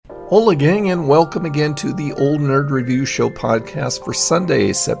Hola gang, and welcome again to the Old Nerd Review Show podcast for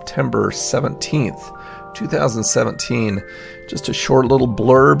Sunday, September 17th, 2017. Just a short little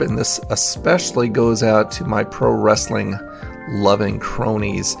blurb, and this especially goes out to my pro wrestling loving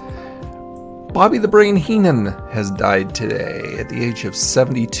cronies. Bobby the Brain Heenan has died today at the age of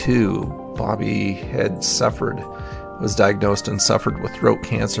 72. Bobby was diagnosed and suffered with throat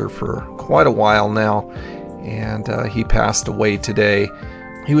cancer for quite a while now, and he passed away today.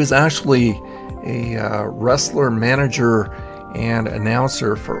 He was actually a wrestler, manager, and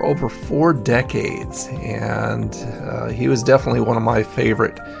announcer for over 4 decades, and he was definitely one of my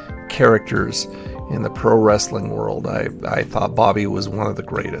favorite characters in the pro wrestling world. I thought Bobby was one of the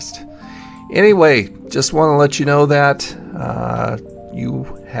greatest. Anyway, just want to let you know that you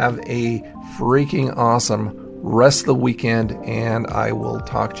have a freaking awesome rest of the weekend, and I will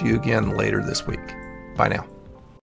talk to you again later this week. Bye now.